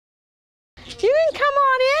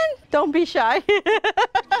Don't be shy.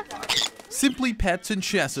 Simply Pets in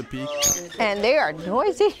Chesapeake. And they are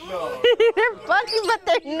noisy. They're funny, but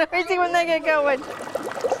they're noisy when they get going.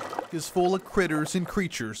 Is full of critters and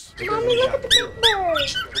creatures. Mommy, look at the big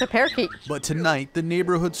bird. The parakeet. But tonight, the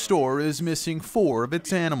neighborhood store is missing 4 of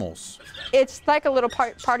its animals. It's like a little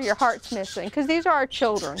part of your heart's missing, because these are our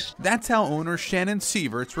children. That's how owner Shannon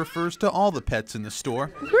Sieverts refers to all the pets in the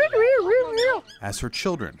store as her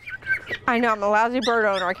children. I know, I'm a lousy bird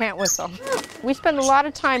owner. I can't whistle. We spend a lot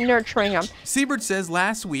of time nurturing them. Sievert says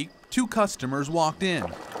last week, 2 customers walked in.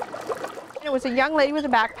 It was a young lady with a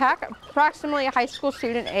backpack, approximately a high school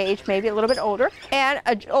student age, maybe a little bit older, and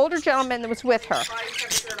an older gentleman that was with her.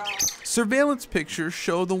 Surveillance pictures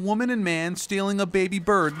show the woman and man stealing a baby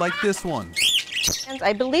bird like this one. And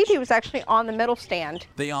I believe he was actually on the middle stand.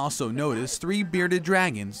 They also noticed 3 bearded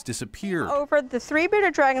dragons disappeared. Over the 3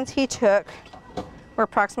 bearded dragons he took were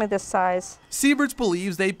approximately this size. Sieverts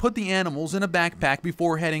believes they put the animals in a backpack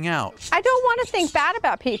before heading out. I don't want to think bad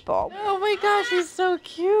about people. Oh my gosh, he's so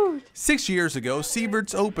cute. 6 years ago,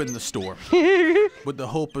 Sieverts opened the store with the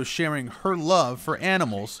hope of sharing her love for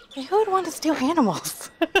animals. Hey, who would want to steal animals?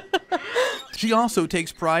 She also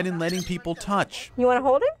takes pride in letting people touch, You want to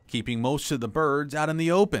hold him? keeping most of the birds out in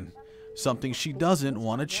the open, something she doesn't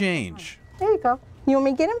want to change. There you go. You want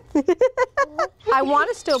me to get him? I want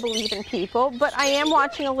to still believe in people, but I am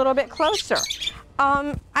watching a little bit closer.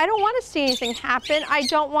 I don't want to see anything happen. I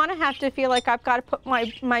don't want to have to feel like I've got to put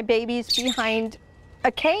my babies behind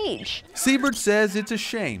a cage. Sievert says it's a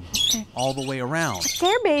shame all the way around.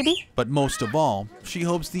 There, baby. But most of all, she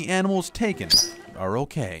hopes the animals taken are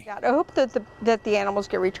okay. I hope that the animals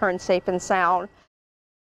get returned safe and sound.